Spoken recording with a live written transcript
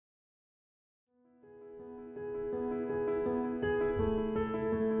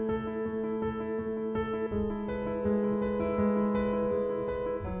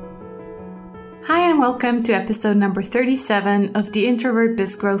welcome to episode number 37 of the Introvert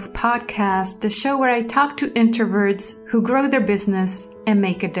Biz Growth Podcast, the show where I talk to introverts who grow their business and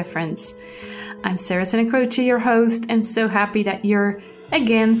make a difference. I'm Sarah Senecroce, your host, and so happy that you're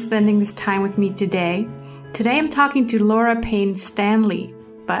again spending this time with me today. Today I'm talking to Laura Payne-Stanley.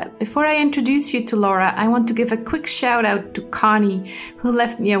 But before I introduce you to Laura, I want to give a quick shout out to Connie, who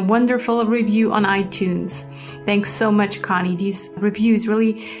left me a wonderful review on iTunes. Thanks so much, Connie. These reviews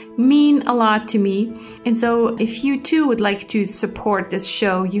really mean a lot to me. And so if you too would like to support this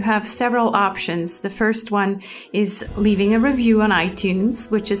show, you have several options. The first one is leaving a review on iTunes,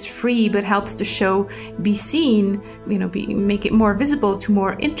 which is free but helps the show be seen, make it more visible to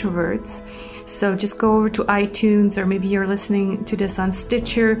more introverts. So just go over to iTunes, or maybe you're listening to this on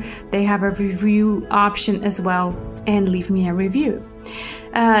Stitcher. They have a review option as well, and leave me a review.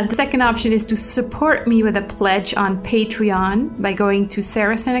 The second option is to support me with a pledge on Patreon by going to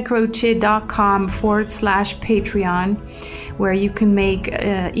sarahsenecroce.com/Patreon, where you can make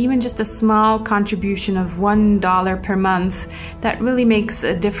even just a small contribution of $1 per month. That really makes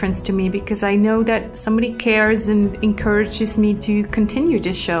a difference to me because I know that somebody cares and encourages me to continue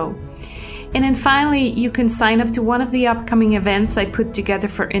this show. And then finally, you can sign up to one of the upcoming events I put together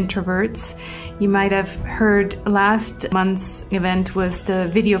for introverts. You might have heard last month's event was the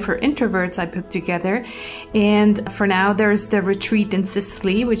video for introverts I put together. And for now, there's the retreat in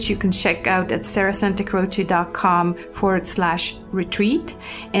Sicily, which you can check out at sarahsenecroce.com/retreat.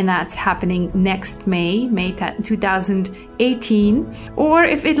 And that's happening next May 2018. Or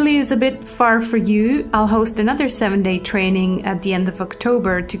if Italy is a bit far for you, I'll host another 7-day training at the end of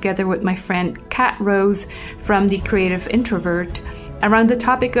October together with my friend Kat Rose from the Creative Introvert around the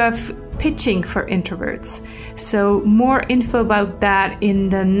topic of pitching for introverts. So more info about that in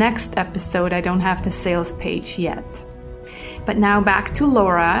the next episode. I don't have the sales page yet. But now back to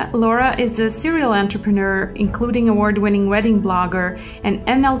Laura. Laura is a serial entrepreneur, including award-winning wedding blogger, and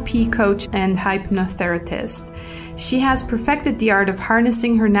NLP coach and hypnotherapist. She has perfected the art of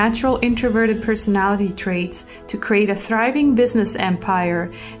harnessing her natural introverted personality traits to create a thriving business empire,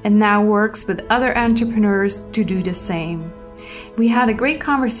 and now works with other entrepreneurs to do the same. We had a great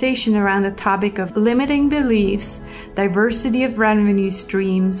conversation around the topic of limiting beliefs, diversity of revenue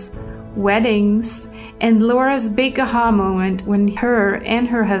streams, weddings, and Laura's big aha moment when her and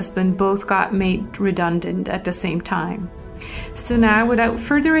her husband both got made redundant at the same time. So now, without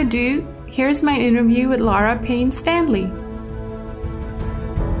further ado, here's my interview with Laura Payne-Stanley.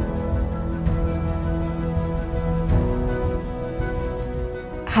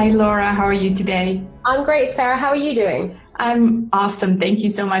 Hi, Laura. How are you today? I'm great, Sarah. How are you doing? I'm awesome. Thank you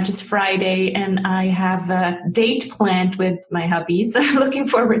so much. It's Friday and I have a date planned with my hubby, so I'm looking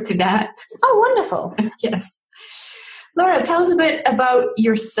forward to that. Oh, wonderful. Yes. Laura, tell us a bit about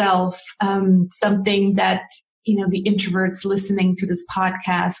yourself, something that the introverts listening to this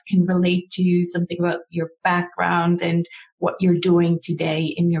podcast can relate to, something about your background and what you're doing today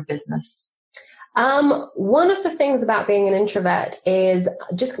in your business. One of the things about being an introvert is,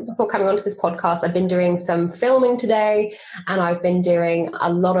 just before coming onto this podcast, I've been doing some filming today and I've been doing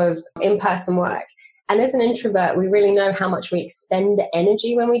a lot of in-person work. And as an introvert, we really know how much we expend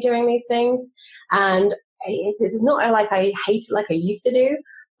energy when we're doing these things. And it's not like I hate it like I used to do,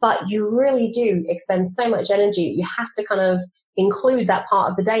 but you really do expend so much energy. You have to kind of include that part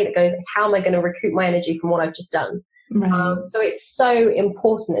of the day that goes, how am I going to recoup my energy from what I've just done? Right. So it's so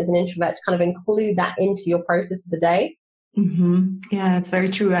important as an introvert to kind of include that into your process of the day. Mm-hmm. Yeah, it's very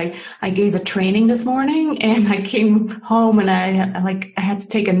true. I gave a training this morning and I came home and I had to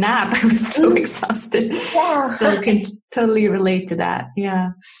take a nap. I was so exhausted. Yeah. So I can totally relate to that.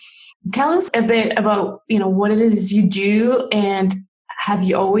 Yeah. Tell us a bit about, what it is you do, and have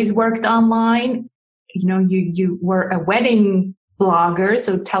you always worked online? You were a wedding blogger,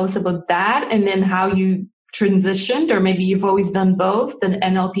 so tell us about that, and then how you transitioned, or maybe you've always done both, the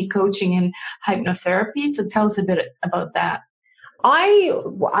NLP coaching and hypnotherapy. So tell us a bit about that. I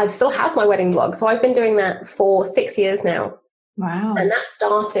still have my wedding blog. So I've been doing that for 6 years now. Wow. And that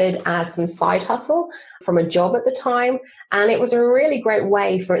started as some side hustle from a job at the time. And it was a really great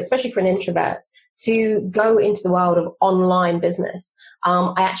way especially for an introvert, to go into the world of online business.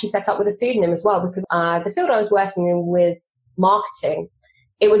 I actually set up with a pseudonym as well, because the field I was working in with marketing,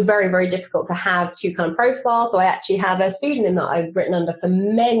 it was very, very difficult to have two kind of profiles. So I actually have a pseudonym that I've written under for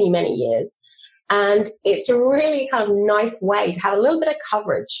many, many years. And it's a really kind of nice way to have a little bit of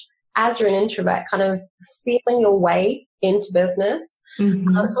coverage as you're an introvert, kind of feeling your way into business.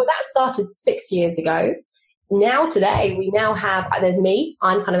 Mm-hmm. So that started 6 years ago. Now today, there's me,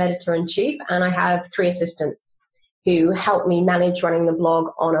 I'm kind of editor-in-chief, and I have 3 assistants. who helped me manage running the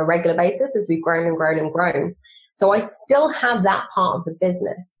blog on a regular basis as we've grown and grown and grown. So I still have that part of the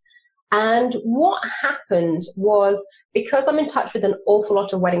business. And what happened was, because I'm in touch with an awful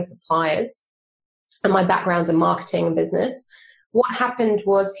lot of wedding suppliers and my background's in marketing and business, what happened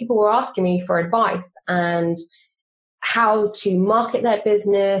was people were asking me for advice and how to market their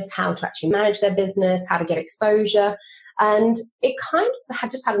business, how to actually manage their business, how to get exposure. And it kind of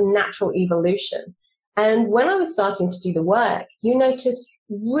had just had a natural evolution. And when I was starting to do the work, you notice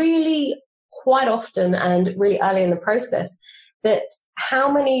really quite often and really early in the process that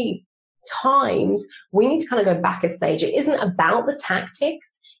how many times we need to kind of go back a stage. It isn't about the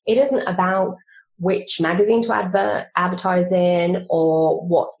tactics. It isn't about which magazine to advertise in or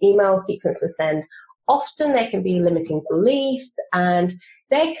what email sequence to send. Often there can be limiting beliefs and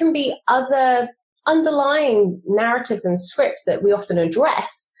there can be other underlying narratives and scripts that we often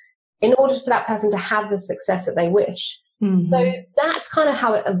address in order for that person to have the success that they wish. Mm-hmm. So that's kind of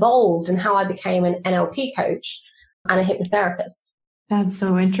how it evolved and how I became an NLP coach and a hypnotherapist. That's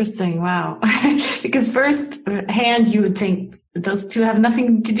so interesting. Wow. Because first hand, you would think those two have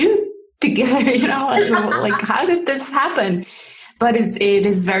nothing to do together, like how did this happen? But it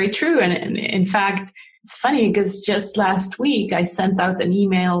is very true. And in fact, it's funny because just last week I sent out an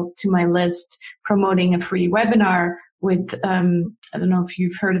email to my list promoting a free webinar with, I don't know if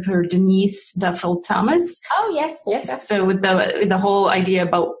you've heard of her, Denise Duffel-Thomas. Oh, yes. So with the whole idea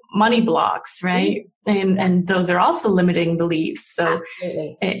about money blocks, right? Mm-hmm. And those are also limiting beliefs. So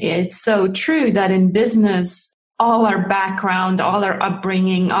it's so true that in business, all our background, all our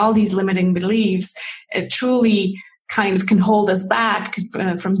upbringing, all these limiting beliefs, it truly kind of can hold us back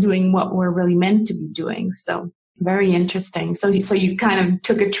from doing what we're really meant to be doing. So very interesting. So you kind of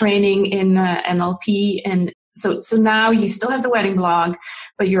took a training in NLP, and so now you still have the wedding blog,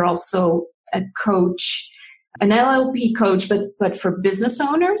 but you're also a coach, an NLP coach, but for business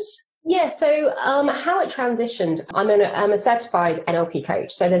owners. Yeah, so how it transitioned, I'm a certified NLP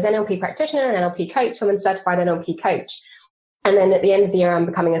coach. So there's NLP practitioner and NLP coach. So I'm a certified NLP coach. And then at the end of the year, I'm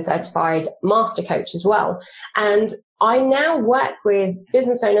becoming a certified master coach as well. And I now work with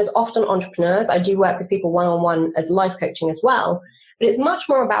business owners, often entrepreneurs. I do work with people one-on-one as life coaching as well. But it's much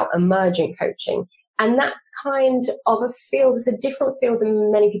more about emergent coaching. And that's kind of a field, it's a different field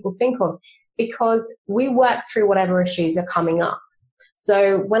than many people think of, because we work through whatever issues are coming up.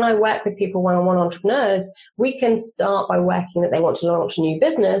 So when I work with people one-on-one entrepreneurs, we can start by working that they want to launch a new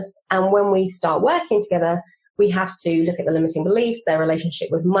business. And when we start working together, we have to look at the limiting beliefs, their relationship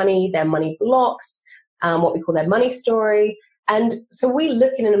with money, their money blocks, what we call their money story. And so we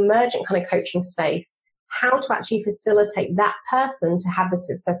look in an emergent kind of coaching space, how to actually facilitate that person to have the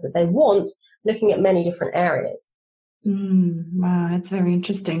success that they want, looking at many different areas. Wow, that's very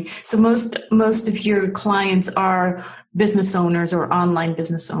interesting. So most of your clients are business owners or online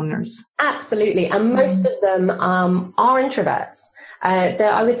business owners? Absolutely. And most of them are introverts.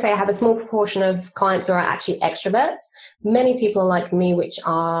 I would say I have a small proportion of clients who are actually extroverts. Many people like me, which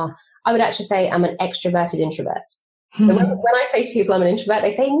are, I would actually say I'm an extroverted introvert. So when I say to people I'm an introvert,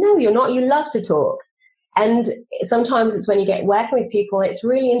 they say, no, you're not. You love to talk. And sometimes it's when you get working with people, it's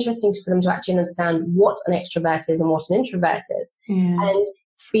really interesting for them to actually understand what an extrovert is and what an introvert is. Yeah. And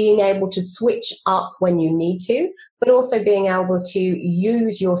being able to switch up when you need to, but also being able to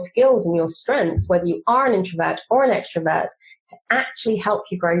use your skills and your strengths, whether you are an introvert or an extrovert, to actually help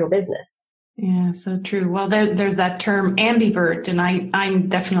you grow your business. Yeah, so true. Well, there's that term ambivert, and I'm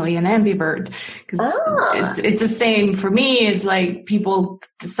definitely an ambivert, because it's the same for me. Is like people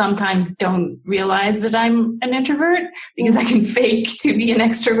sometimes don't realize that I'm an introvert because I can fake to be an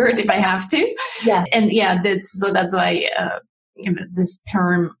extrovert if I have to. Yeah, and yeah, that's why this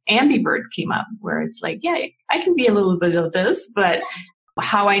term ambivert came up, where it's like, yeah, I can be a little bit of this, but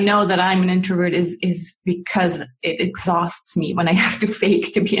how I know that I'm an introvert is because it exhausts me when I have to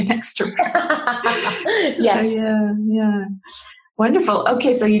fake to be an extrovert. Yes. Yeah. Wonderful.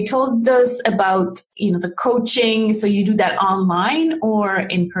 Okay, so you told us about, the coaching. So you do that online or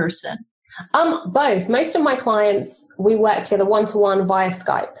in person? Both. Most of my clients, we work together one-to-one via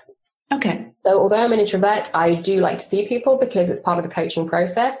Skype. Okay. So although I'm an introvert, I do like to see people because it's part of the coaching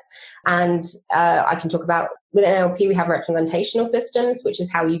process. And I can talk about, with NLP, we have representational systems, which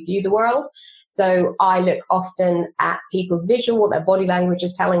is how you view the world. So I look often at people's visual, what their body language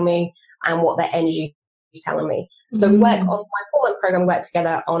is telling me, and what their energy is telling me. So we work on my 4-month program, we work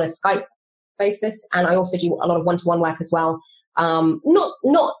together on a Skype basis. And I also do a lot of one-to-one work as well.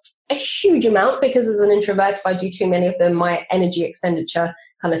 Not a huge amount, because as an introvert, if I do too many of them, my energy expenditure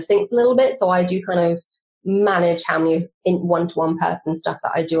kind of sinks a little bit. So I do kind of manage how many in one-to-one person stuff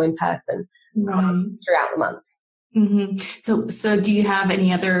that I do in person throughout the month. So do you have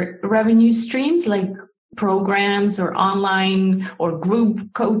any other revenue streams like programs or online or group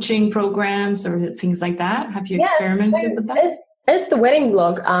coaching programs or things like that? Have you experimented with that? As the wedding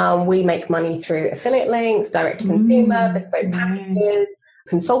blog, we make money through affiliate links, direct to consumer, bespoke packages,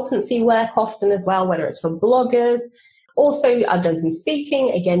 consultancy work often as well, whether it's for bloggers. Also, I've done some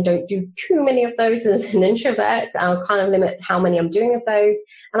speaking. Again, don't do too many of those as an introvert. I'll kind of limit how many I'm doing of those.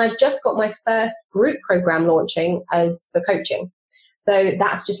 And I've just got my first group program launching as the coaching. So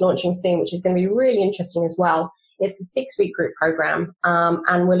that's just launching soon, which is going to be really interesting as well. It's a 6-week group program,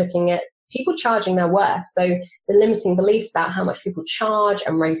 and we're looking at people charging their worth. So the limiting beliefs about how much people charge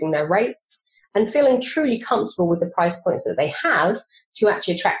and raising their rates and feeling truly comfortable with the price points that they have to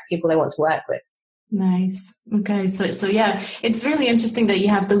actually attract people they want to work with. Nice. Okay. So yeah, it's really interesting that you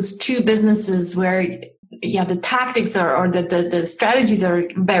have those two businesses where the tactics or the strategies are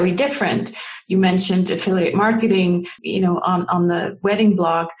very different. You mentioned affiliate marketing, on the wedding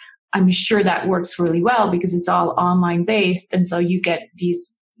blog. I'm sure that works really well because it's all online based. And so you get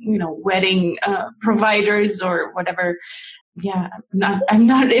these, wedding providers or whatever. Yeah, I'm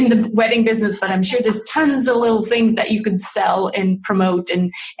not in the wedding business, but I'm sure there's tons of little things that you could sell and promote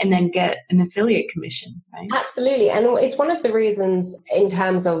and then get an affiliate commission, right? Absolutely. And it's one of the reasons in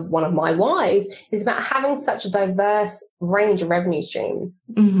terms of one of my whys is about having such a diverse range of revenue streams.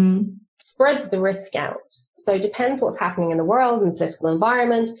 Spreads the risk out. So it depends what's happening in the world and political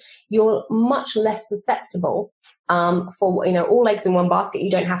environment. You're much less susceptible for all eggs in one basket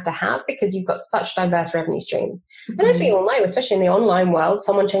you don't have to have because you've got such diverse revenue streams. And as we all know, especially in the online world,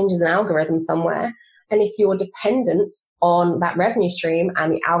 someone changes an algorithm somewhere. And if you're dependent on that revenue stream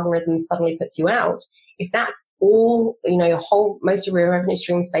and the algorithm suddenly puts you out, if that's all, most of your revenue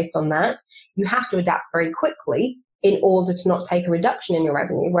streams based on that, you have to adapt very quickly in order to not take a reduction in your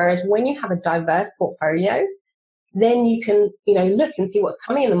revenue. Whereas when you have a diverse portfolio, then you can, look and see what's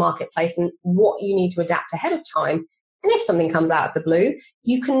coming in the marketplace and what you need to adapt ahead of time. And if something comes out of the blue,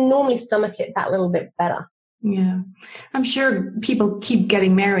 you can normally stomach it that little bit better. Yeah. I'm sure people keep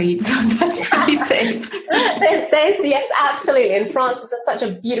getting married, so that's pretty safe. Yes, absolutely. And France is such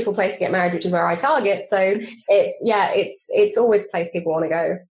a beautiful place to get married, which is where I target. So it's always a place people want to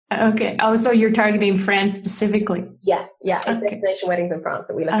go. Okay. Oh, so you're targeting France specifically? Yes. Yeah. It's destination weddings in France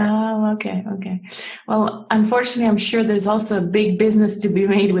that we look at. Oh, okay. Okay. Well, unfortunately, I'm sure there's also a big business to be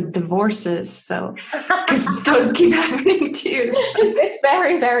made with divorces. So, because those keep happening too. So. It's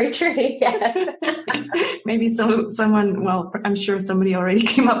very, very true. Yes. Maybe someone, well, I'm sure somebody already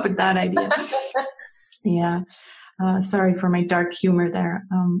came up with that idea. Yeah. Sorry for my dark humor there.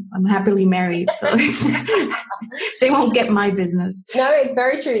 I'm happily married, so they won't get my business. No, it's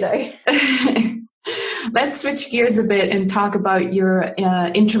very true though. Let's switch gears a bit and talk about your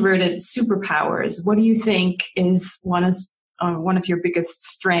introverted superpowers. What do you think is one of your biggest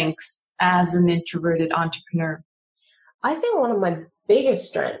strengths as an introverted entrepreneur? I think one of my biggest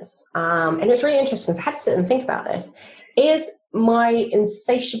strengths, and it's really interesting because I had to sit and think about this, is my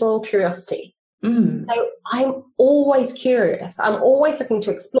insatiable curiosity. So I'm always curious. I'm always looking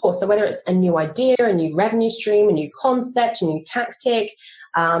to explore. So whether it's a new idea, a new revenue stream, a new concept, a new tactic,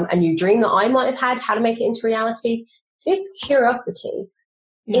 a new dream that I might have had, how to make it into reality, this curiosity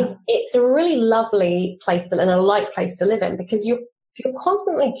it's a really lovely place and a light place to live in because you're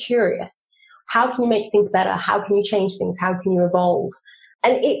constantly curious. How can you make things better? How can you change things? How can you evolve?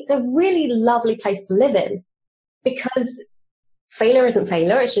 And it's a really lovely place to live in because failure isn't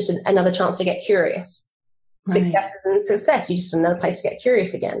failure. It's just another chance to get curious. Right. Success isn't success. You're just another place to get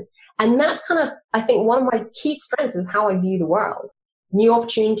curious again. And that's kind of, I think, one of my key strengths is how I view the world. New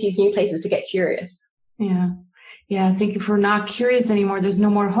opportunities, new places to get curious. Yeah. Yeah. I think if we're not curious anymore, there's no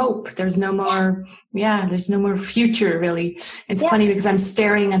more hope. There's no more, there's no more future really. It's funny because I'm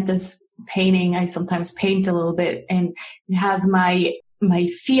staring at this painting. I sometimes paint a little bit and it has my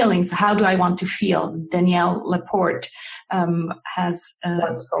feelings. How do I want to feel? Danielle Laporte has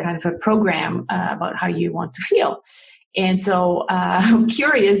kind of a program about how you want to feel. And so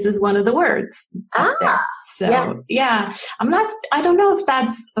curious is one of the words. So I don't know if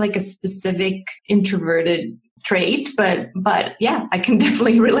that's like a specific introverted trait, but I can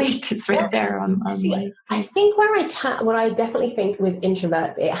definitely relate. It's right there on I think what I definitely think with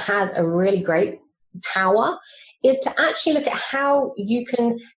introverts, it has a really great power is to actually look at how you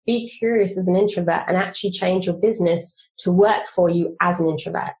can be curious as an introvert and actually change your business to work for you as an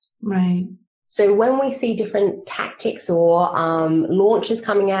introvert. Right. So when we see different tactics or launches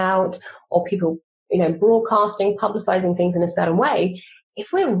coming out or people, broadcasting, publicizing things in a certain way,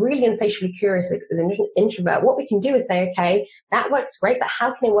 if we're really insatiably curious as an introvert, what we can do is say, okay, that works great, but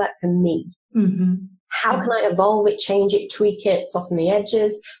how can it work for me? Mm-hmm. How can I evolve it, change it, tweak it, soften the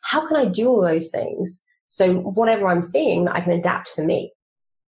edges? How can I do all those things? So whatever I'm seeing, I can adapt for me.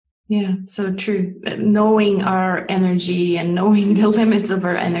 Yeah, so true. Knowing our energy and knowing the limits of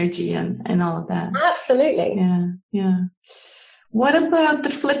our energy and all of that. Absolutely. Yeah. What about the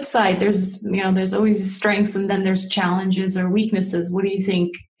flip side? There's always strengths and then there's challenges or weaknesses. What do you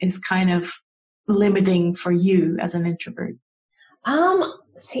think is kind of limiting for you as an introvert?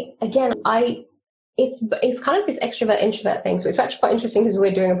 See, again, it's kind of this extrovert introvert thing. So it's actually quite interesting because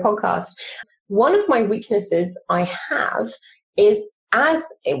we're doing a podcast. One of my weaknesses I have is, as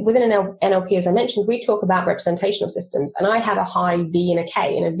within an NLP, as I mentioned, we talk about representational systems, and I have a high V and a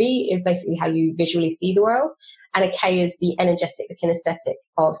K. And a V is basically how you visually see the world, and a K is the energetic, the kinesthetic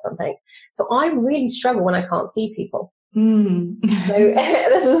of something. So I really struggle when I can't see people. So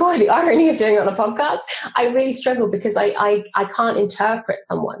this is why the irony of doing it on a podcast. I really struggle because I can't interpret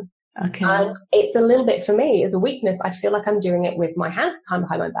someone. Okay. And it's a little bit, for me, as a weakness. I feel like I'm doing it with my hands tied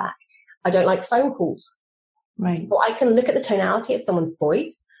behind my back. I don't like phone calls. Right. Well, I can look at the tonality of someone's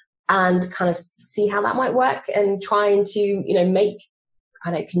voice and kind of see how that might work and trying to, make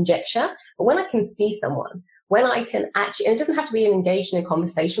kind of conjecture. But when I can see someone, when I can actually, and it doesn't have to be engaged in a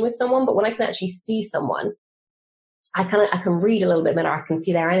conversation with someone, but when I can actually see someone, I can read a little bit better. I can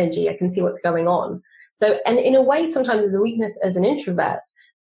see their energy. I can see what's going on. So, and in a way, sometimes as a weakness as an introvert,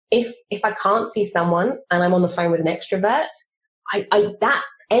 if I can't see someone and I'm on the phone with an extrovert, that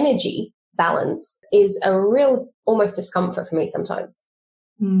energy balance is a real almost discomfort for me sometimes.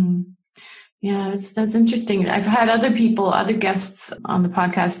 Yeah, that's interesting. I've had other guests on the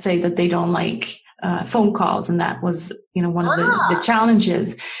podcast say that they don't like phone calls, and that was one of the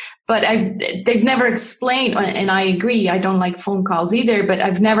challenges. But they've never explained, and I agree, I don't like phone calls either, but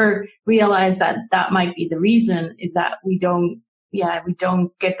I've never realized that might be the reason, is that we don't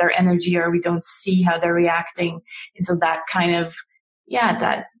get their energy, or we don't see how they're reacting. And so that kind of,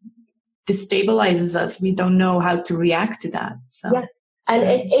 that destabilizes us. We don't know how to react to that. So. Yeah. And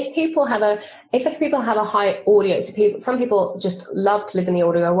if people have a high audio, so some people just love to live in the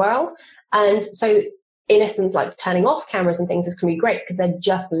audio world. And so in essence, like turning off cameras and things, this can be great because they're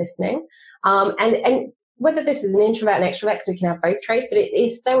just listening. And whether this is an introvert and extrovert, because we can have both traits, but it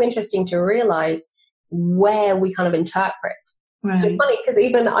is so interesting to realize where we kind of interpret. Right. So it's funny because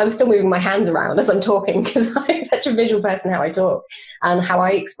even I'm still moving my hands around as I'm talking, because I'm such a visual person, how I talk and how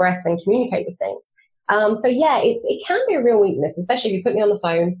I express and communicate with things. It can be a real weakness, especially if you put me on the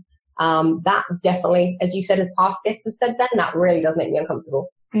phone. That definitely, as you said, as past guests have said, then that really does make me uncomfortable.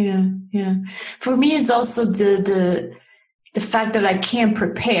 Yeah. For me, it's also the fact that I can't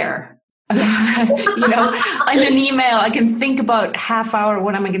prepare. In an email, I can think about half hour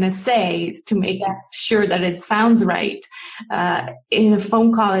what am I going to say to make sure that it sounds right. In a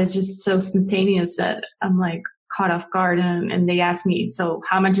phone call, it's just so spontaneous that I'm like caught off guard, and they ask me, so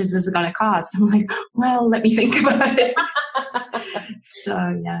how much is this going to cost? I'm like, well, let me think about it. So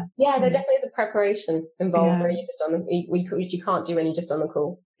there definitely is a preparation involved where you just you can't do when you're just on the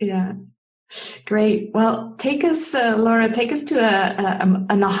call. Yeah. Great. Well, Laura, take us to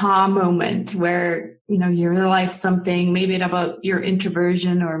an aha moment where, you realize something, maybe about your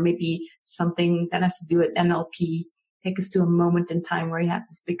introversion, or maybe something that has to do with NLP. Take us to a moment in time where you had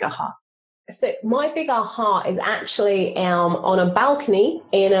this big aha. So my big aha is actually on a balcony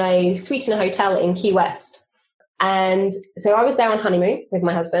in a suite in a hotel in Key West. And so I was there on honeymoon with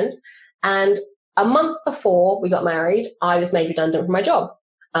my husband, and a month before we got married, I was made redundant from my job.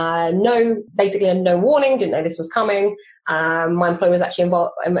 No warning, didn't know this was coming. My employer was actually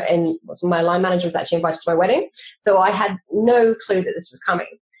involved, and my line manager was actually invited to my wedding. So I had no clue that this was coming.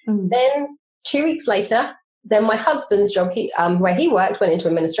 Then 2 weeks later, then my husband's job, where he worked, went into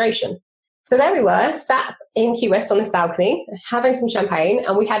administration. So there we were, sat in Key West on this balcony, having some champagne,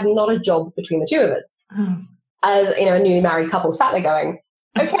 and we had not a job between the two of us. As a newly married couple sat there going,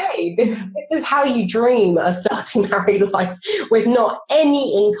 okay, this is how you dream of starting married life, with not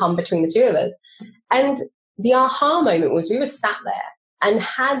any income between the two of us. And the aha moment was we were sat there and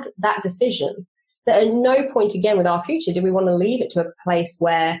had that decision that at no point again with our future did we want to leave it to a place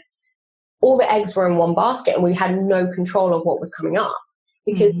where all the eggs were in one basket and we had no control of what was coming up.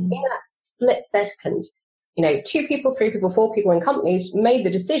 Because in that split second, 2 people, 3 people, 4 people in companies made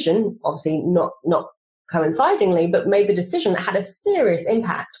the decision, obviously not coincidingly, but made the decision that had a serious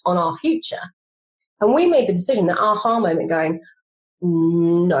impact on our future. And we made the decision, that aha moment, going,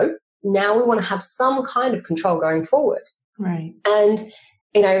 no, now we want to have some kind of control going forward. Right. And,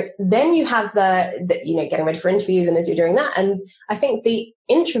 then you have the getting ready for interviews, and as you're doing that. And I think the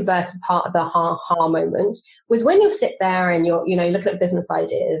introverted part of the aha moment was when you sit there and you're, looking at business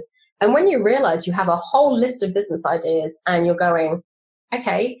ideas And when you realize you have a whole list of business ideas and you're going,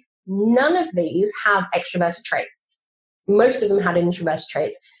 okay, none of these have extroverted traits. Most of them had introverted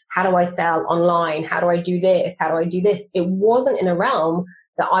traits. How do I sell online? How do I do this? How do I do this? It wasn't in a realm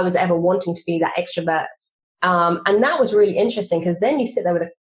that I was ever wanting to be that extrovert. And that was really interesting, because then you sit there with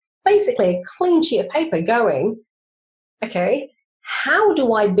basically a clean sheet of paper going, okay, how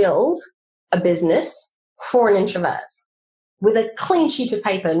do I build a business for an introvert? With a clean sheet of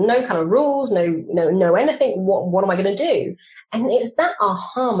paper, no kind of rules, no anything. What am I going to do? And it's that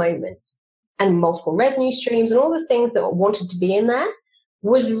aha moment, and multiple revenue streams and all the things that wanted to be in there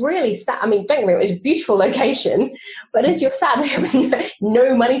was really sad. I mean, don't get me wrong, it's a beautiful location, but as you're sad,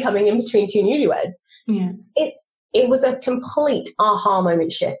 no money coming in between two newlyweds. Yeah. It was a complete aha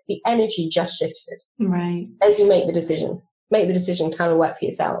moment shift. The energy just shifted. Right. As you make the decision kind of work for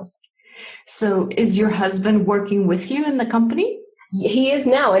yourselves. So is your husband working with you in the company? He is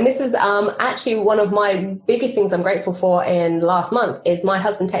now. And this is actually one of my biggest things I'm grateful for in last month is my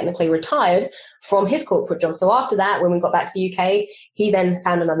husband technically retired from his corporate job. So after that, when we got back to the UK, he then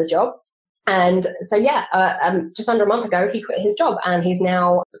found another job. And so, just under a month ago, he quit his job and he's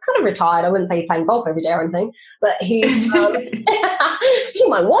now kind of retired. I wouldn't say he's playing golf every day or anything, but he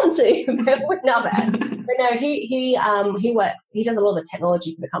might want to, but not bad. But no, he works, he does a lot of the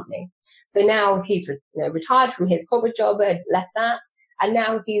technology for the company. So now he's retired from his corporate job, had left that, and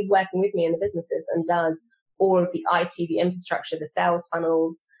now he's working with me in the businesses and does all of the IT, the infrastructure, the sales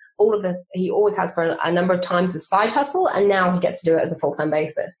funnels, he always has for a number of times a side hustle, and now he gets to do it as a full-time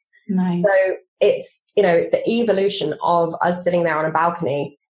basis. Nice. So it's, the evolution of us sitting there on a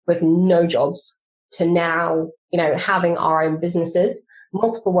balcony with no jobs to now, having our own businesses,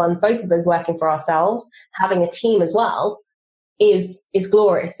 multiple ones, both of us working for ourselves, having a team as well is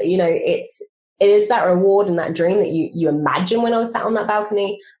glorious. So, it is that reward and that dream that you imagine when I was sat on that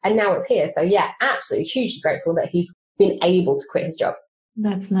balcony, and now it's here. So yeah, absolutely hugely grateful that he's been able to quit his job.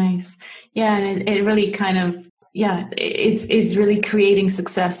 That's nice. Yeah. And it really kind of, it's really creating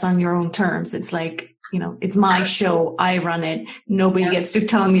success on your own terms. It's like, it's my show. I run it. Nobody gets to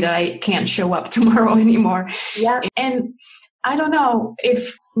tell me that I can't show up tomorrow anymore. Yeah. And I don't know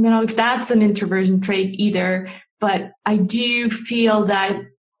if that's an introversion trait either, but I do feel that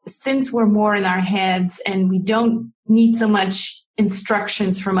since we're more in our heads and we don't need so much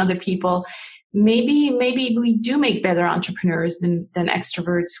instructions from other people, maybe we do make better entrepreneurs than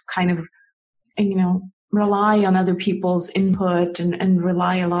extroverts, kind of, rely on other people's input and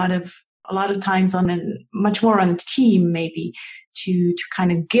rely a lot of times much more on a team, maybe to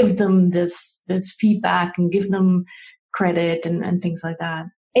kind of give them this feedback and give them credit and things like that.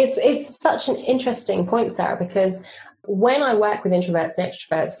 It's such an interesting point, Sarah, because when I work with introverts and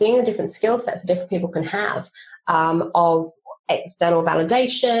extroverts, seeing the different skill sets that different people can have of external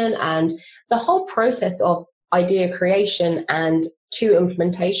validation and the whole process of idea creation and to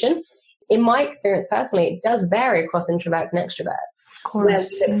implementation, in my experience personally, it does vary across introverts and extroverts. Of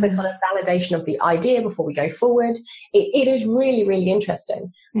course. Where we look for kind of validation of the idea before we go forward. It is really, really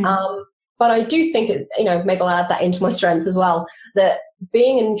interesting. Yeah. But I do think, maybe I'll add that into my strength as well, that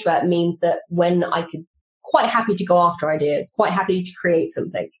being an introvert means that when I could quite happy to go after ideas, quite happy to create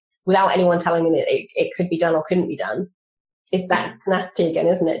something without anyone telling me that it could be done or couldn't be done. It's that tenacity again,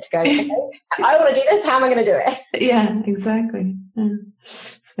 isn't it? To go, okay, I want to do this. How am I going to do it? Yeah, exactly. Yeah.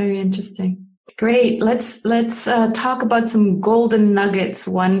 It's very interesting. Great. Let's talk about some golden nuggets.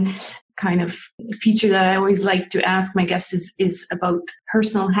 One kind of feature that I always like to ask my guests is about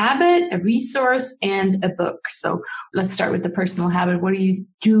personal habit, a resource, and a book. So let's start with the personal habit. What do you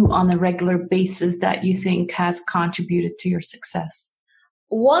do on a regular basis that you think has contributed to your success?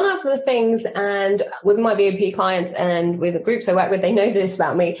 One of the things, and with my VIP clients and with the groups I work with, they know this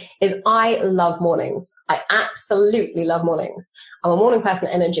about me, is I love mornings. I absolutely love mornings. I'm a morning person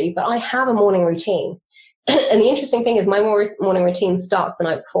energy, but I have a morning routine. And the interesting thing is my morning routine starts the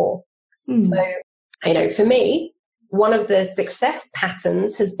night before. So, for me, one of the success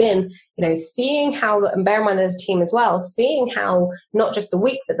patterns has been, seeing how, and bear in mind there's a team as well, seeing how not just the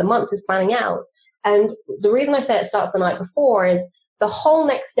week, but the month is planning out. And the reason I say it starts the night before is the whole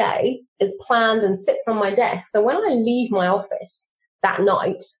next day is planned and sits on my desk. So when I leave my office that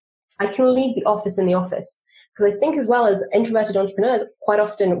night, I can leave the office in the office. Because I think as well as introverted entrepreneurs, quite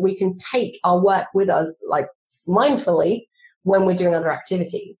often we can take our work with us, like mindfully, when we're doing other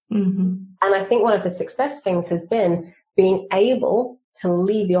activities. Mm-hmm. And I think one of the success things has been being able to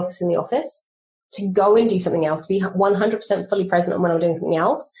leave the office in the office, to go and do something else, to be 100% fully present when I'm doing something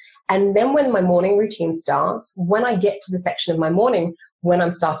else. And then when my morning routine starts, when I get to the section of my morning, when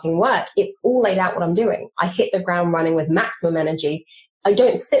I'm starting work, it's all laid out what I'm doing. I hit the ground running with maximum energy. I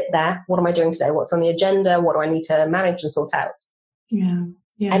don't sit there. What am I doing today? What's on the agenda? What do I need to manage and sort out? Yeah.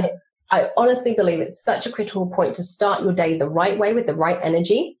 Yeah. And I honestly believe it's such a critical point to start your day the right way with the right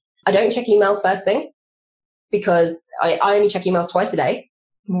energy. I don't check emails first thing because I only check emails twice a day.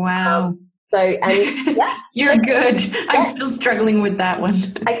 Wow. Yeah. You're good. I'm still struggling with that one.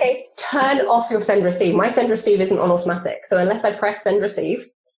 Okay. Turn off your send receive. My send receive isn't on automatic. So unless I press send receive,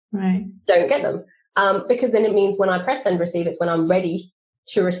 right, don't get them. Because then it means when I press send receive, it's when I'm ready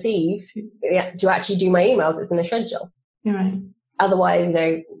to receive, to actually do my emails. It's in the schedule. Right. Otherwise,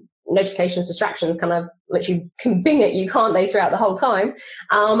 notifications, distractions kind of literally can bing at you, can't they, throughout the whole time?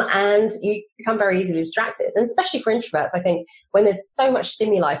 And you become very easily distracted. And especially for introverts, I think when there's so much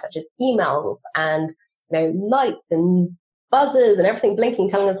stimuli, such as emails and lights and buzzers and everything blinking,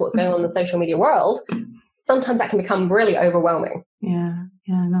 telling us what's going on in the social media world, sometimes that can become really overwhelming. Yeah,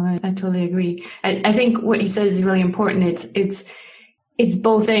 no, I totally agree. I think what you said is really important. It's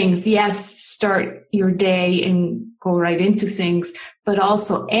both things. Yes, start your day and go right into things, but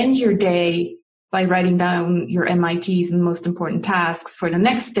also end your day by writing down your MITs and most important tasks for the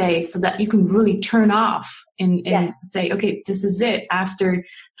next day so that you can really turn off and say, okay, this is it. After,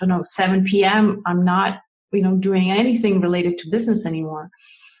 7 p.m., I'm not, doing anything related to business anymore.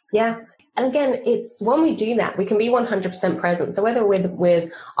 Yeah. And again, it's when we do that, we can be 100% present. So whether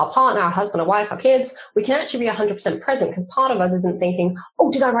with our partner, our husband, our wife, our kids, we can actually be 100% present because part of us isn't thinking, oh,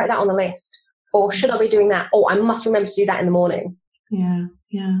 did I write that on the list? Or should I be doing that? Oh, I must remember to do that in the morning. Yeah.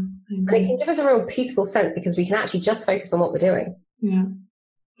 And it can give us a real peaceful sense because we can actually just focus on what we're doing. Yeah.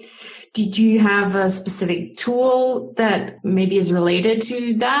 Did you have a specific tool that maybe is related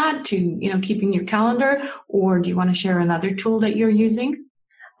to that, to, keeping your calendar? Or do you want to share another tool that you're using?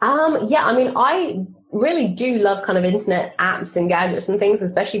 I really do love kind of internet apps and gadgets and things,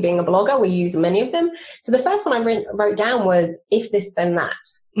 especially being a blogger. We use many of them. So the first one I wrote down was if this, then that.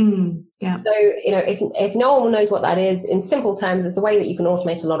 Yeah. So, if no one knows what that is, in simple terms, it's the way that you can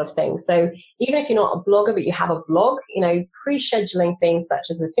automate a lot of things. So even if you're not a blogger, but you have a blog, pre-scheduling things such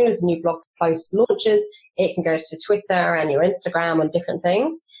as soon as a new blog post launches, it can go to Twitter and your Instagram and different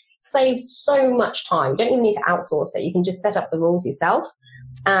things. Saves so much time. You don't even need to outsource it. You can just set up the rules yourself.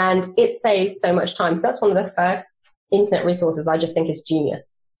 And it saves so much time. So that's one of the first internet resources I just think is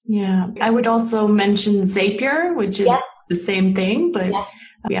genius. Yeah. I would also mention Zapier, which is the same thing, but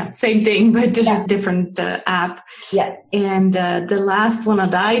same thing, but different app. Yeah. And the last one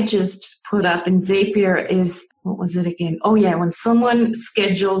that I just put up in Zapier is, what was it again? Oh yeah. When someone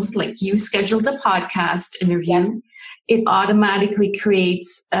schedules, like you scheduled a podcast interview, it automatically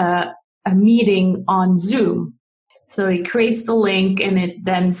creates a meeting on Zoom. So it creates the link and it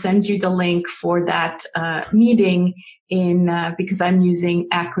then sends you the link for that meeting because I'm using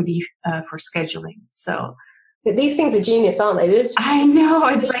Acrody for scheduling. So but these things are genius, aren't they? I know.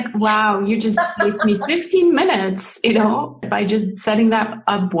 It's like, wow, you just saved me 15 minutes, by just setting that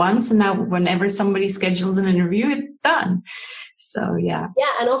up once. And now whenever somebody schedules an interview, it's done. So, yeah.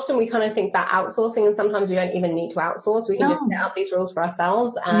 Yeah. And often we kind of think about outsourcing and sometimes we don't even need to outsource. We can just set up these rules for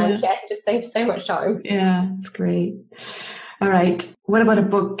ourselves and it just saves so much time. Yeah, it's great. All right. What about a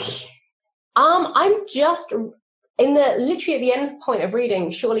book? I'm just literally at the end point of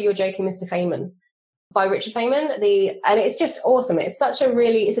reading Surely You're Joking, Mr. Feynman by Richard Feynman. And it's just awesome. It's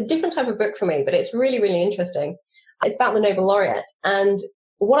it's a different type of book for me, but it's really, really interesting. It's about the Nobel laureate. And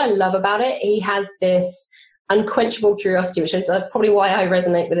what I love about it, he has this unquenchable curiosity, which is probably why I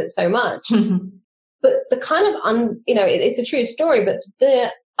resonate with it so much. But the kind of, it's a true story, but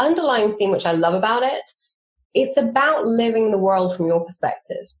the underlying theme, which I love about it, it's about living the world from your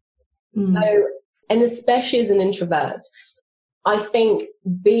perspective. So, and especially as an introvert, I think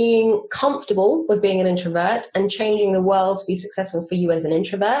being comfortable with being an introvert and changing the world to be successful for you as an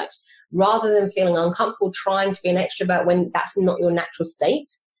introvert, rather than feeling uncomfortable trying to be an extrovert when that's not your natural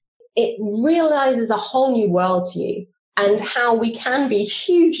state, it realizes a whole new world to you and how we can be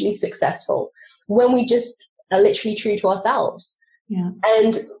hugely successful when we just are literally true to ourselves. Yeah.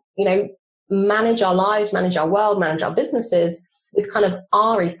 And, manage our lives, manage our world, manage our businesses with kind of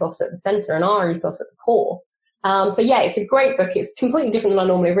our ethos at the center and our ethos at the core. It's a great book. It's completely different than I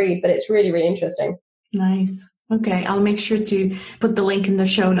normally read, but it's really, really interesting. Nice. Okay. I'll make sure to put the link in the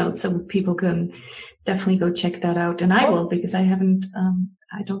show notes so people can definitely go check that out. And I will, because I haven't,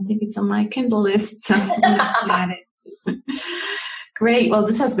 I don't think it's on my Kindle list. So I'm going to have to add it. Great. Well,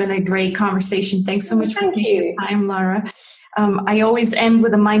 this has been a great conversation. Thanks so much for taking the time, Laura. I always end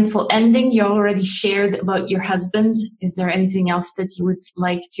with a mindful ending. You already shared about your husband. Is there anything else that you would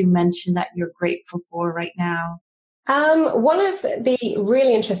like to mention that you're grateful for right now? One of the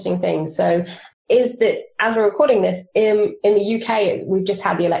really interesting things. So is that as we're recording this, in the UK, we've just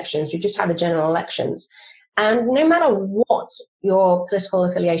had the elections. We've just had the general elections. And no matter what your political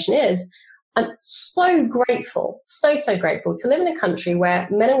affiliation is, I'm so grateful, so grateful to live in a country where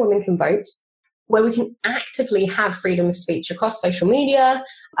men and women can vote, where we can actively have freedom of speech across social media,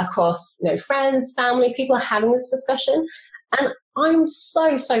 across, friends, family, people are having this discussion. And I'm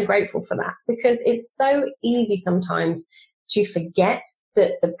so grateful for that, because it's so easy sometimes to forget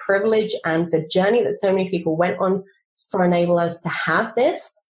that the privilege and the journey that so many people went on for enable us to have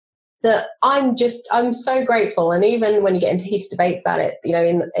this, that I'm so grateful. And even when you get into heated debates about it,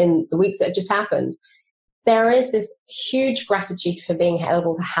 in the weeks that have just happened, there is this huge gratitude for being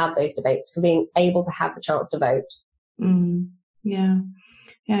able to have those debates, for being able to have the chance to vote. Yeah.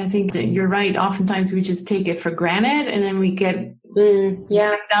 Yeah, I think that you're right. Oftentimes we just take it for granted, and then we get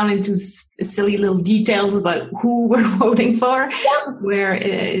down into silly little details about who we're voting for, where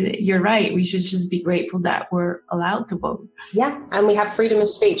you're right. We should just be grateful that we're allowed to vote. Yeah, and we have freedom of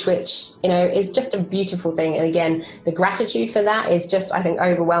speech, which, is just a beautiful thing. And again, the gratitude for that is just, I think,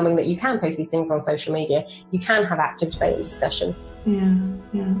 overwhelming, that you can post these things on social media. You can have active debate and discussion.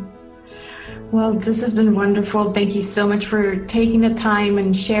 Yeah. Well, this has been wonderful. Thank you so much for taking the time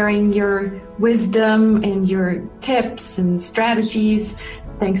and sharing your wisdom and your tips and strategies.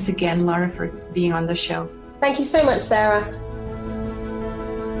 Thanks again, Laura, for being on the show. Thank you so much, Sarah.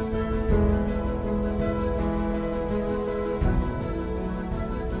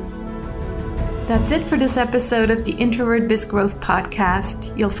 That's it for this episode of the Introvert Biz Growth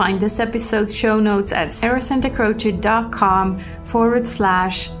Podcast. You'll find this episode's show notes at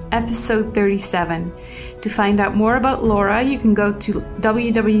sarahsantacroce.com/episode 37. To find out more about Laura, you can go to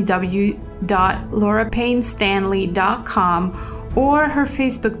www.laurapaynestanley.com or her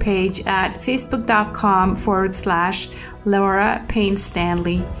Facebook page at facebook.com/Laura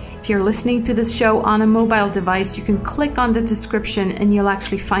Payne-Stanley. If you're listening to this show on a mobile device, you can click on the description and you'll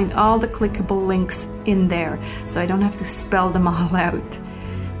actually find all the clickable links in there, so I don't have to spell them all out.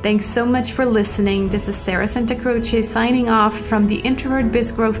 Thanks so much for listening. This is Sarah Santacroce signing off from the Introvert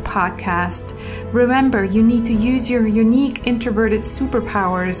Biz Growth Podcast. Remember, you need to use your unique introverted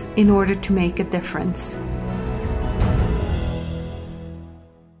superpowers in order to make a difference.